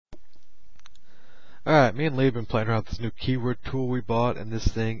Alright, me and Lee have been playing around with this new keyword tool we bought, and this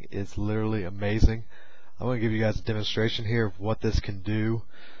thing is literally amazing. I'm going to give you guys a demonstration here of what this can do,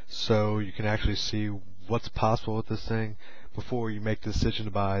 so you can actually see what's possible with this thing before you make the decision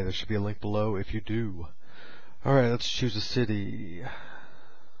to buy. There should be a link below if you do. Alright, let's choose a city.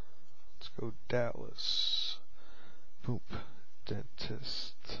 Let's go Dallas. Boop.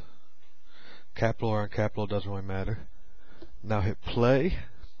 Dentist. Capital or uncapital, doesn't really matter. Now hit play.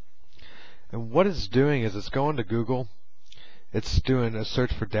 And what it's doing is it's going to Google, it's doing a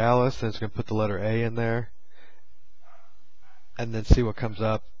search for Dallas, and it's going to put the letter A in there, and then see what comes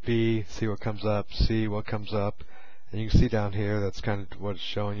up, B, see what comes up, C, what comes up, and you can see down here, that's kind of what it's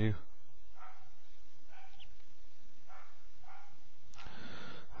showing you.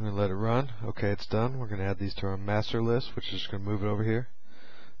 I'm going to let it run. Okay, it's done. We're going to add these to our master list, which is going to move it over here.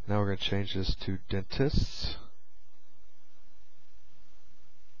 Now we're going to change this to dentists.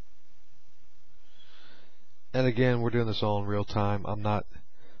 And again, we're doing this all in real time. I'm not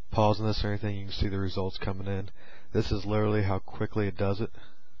pausing this or anything. You can see the results coming in. This is literally how quickly it does it.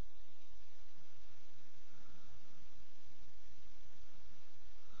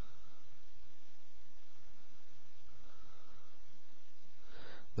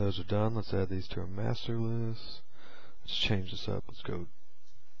 Those are done. Let's add these to our master list. Let's change this up. Let's go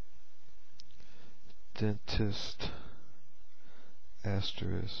dentist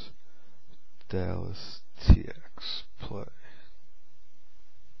asterisk Dallas TX play.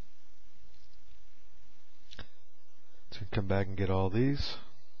 So we can come back and get all these,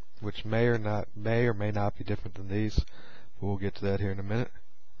 which may or may not be different than these, but we'll get to that here in a minute.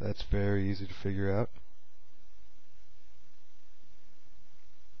 That's very easy to figure out.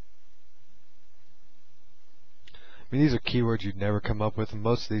 I mean, these are keywords you'd never come up with, and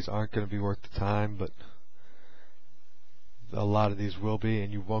most of these aren't going to be worth the time, but a lot of these will be,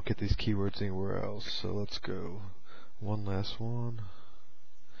 and you won't get these keywords anywhere else. So let's go. One last one.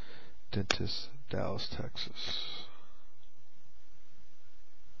 Dentist, Dallas, Texas.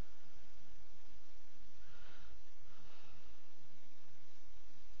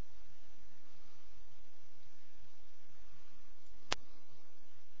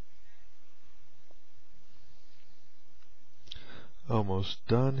 Almost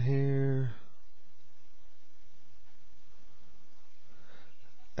done here.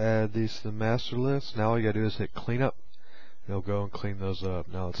 Add these to the master list. Now all you gotta do is hit clean up. It'll go and clean those up.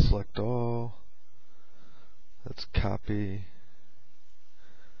 Now let's select all. Let's copy.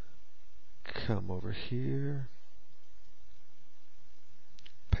 Come over here.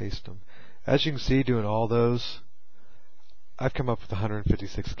 Paste them. As you can see, doing all those, I've come up with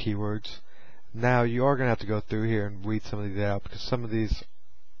 156 keywords. Now you are going to have to go through here and weed some of these out, because some of these,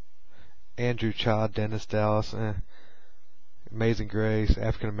 Andrew Cha, Dentist, Dallas, Amazing Grace,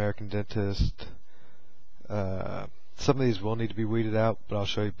 African American Dentist, some of these will need to be weeded out, but I'll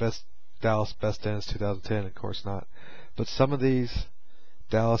show you Dallas Best Dentist 2010, of course not. But some of these,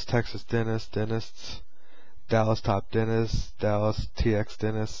 Dallas Texas Dentist, Dentists, Dallas Top Dentist, Dallas TX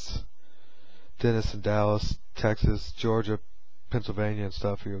Dentists, Dentists in Dallas, Texas, Georgia, Pennsylvania and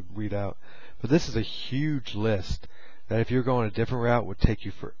stuff you'll weed out. But this is a huge list that if you're going a different route would take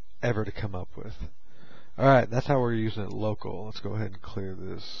you forever to come up with. Alright, that's how we're using it local. Let's go ahead and clear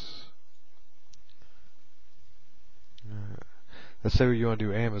this. Let's say you want to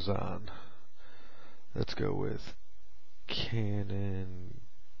do Amazon. Let's go with Canon.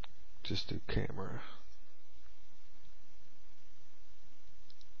 Just do camera.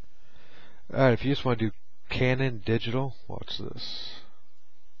 Alright, if you just want to do Canon digital, watch this.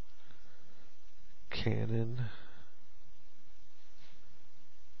 Canon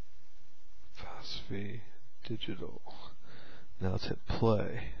Phosphate digital. Now let's hit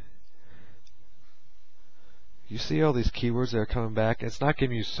play. You see all these keywords that are coming back? It's not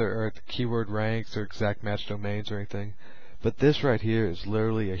giving you keyword ranks or exact match domains or anything, but this right here is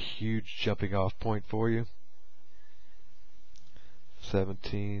literally a huge jumping off point for you.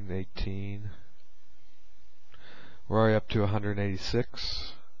 17, 18. We're already up to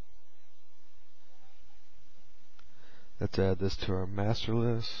 186. Let's add this to our master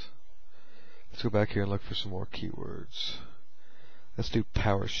list. Let's go back here and look for some more keywords. Let's do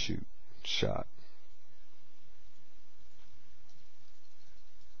power shot.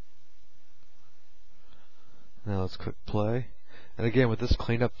 Now let's click play. And again, with this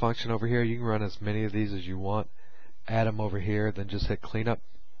cleanup function over here, you can run as many of these as you want. Add them over here, then just hit cleanup.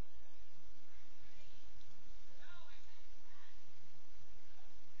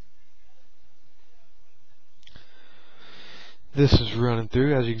 This is running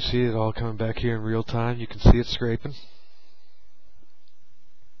through. As you can see, it all coming back here in real time. You can see it scraping.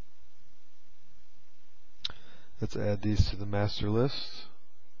 Let's add these to the master list.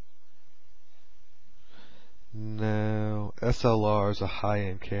 Now, SLR is a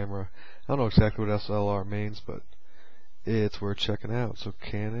high-end camera. I don't know exactly what SLR means, but it's worth checking out. So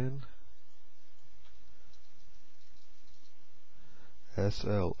Canon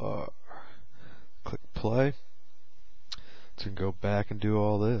SLR. Click play. So you can go back and do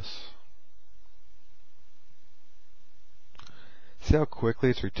all this. See how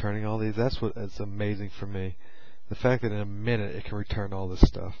quickly it's returning all these? That's what is amazing for me. The fact that in a minute it can return all this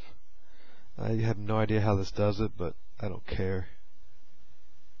stuff. I have no idea how this does it, but I don't care.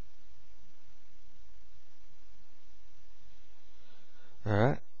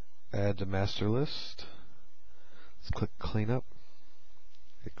 Alright, add to master list. Let's click clean up.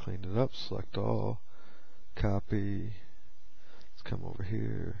 It cleaned it up, select all, copy. Let's come over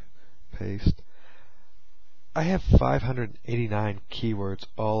here, paste. I have 589 keywords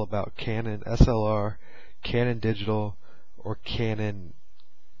all about Canon SLR, Canon Digital, or Canon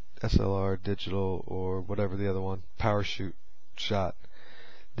SLR Digital, or whatever the other one, PowerShoot shot.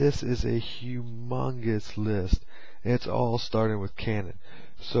 This is a humongous list. It's all starting with Canon.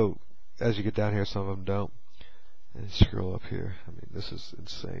 So as you get down here, some of them don't. And scroll up here. I mean, this is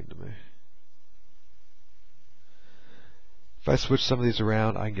insane to me. If I switch some of these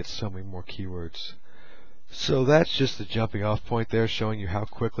around, I can get so many more keywords. So that's just the jumping off point there, showing you how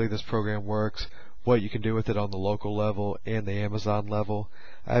quickly this program works, what you can do with it on the local level and the Amazon level.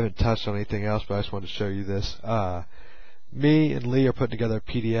 I haven't touched on anything else, but I just wanted to show you this. Me and Lee are putting together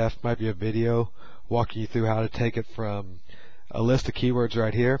a PDF, might be a video, walking you through how to take it from a list of keywords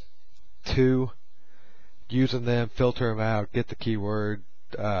right here to using them, filter them out, get the keyword,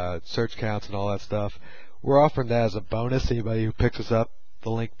 search counts and all that stuff. We're offering that as a bonus. Anybody who picks us up, the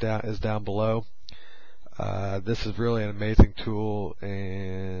link is down below. This is really an amazing tool,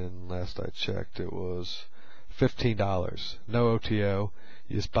 and last I checked it was $15. No OTO.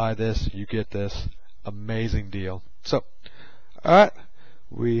 You just buy this, you get this. Amazing deal. So, alright,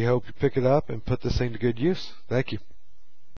 we hope you pick it up and put this thing to good use. Thank you.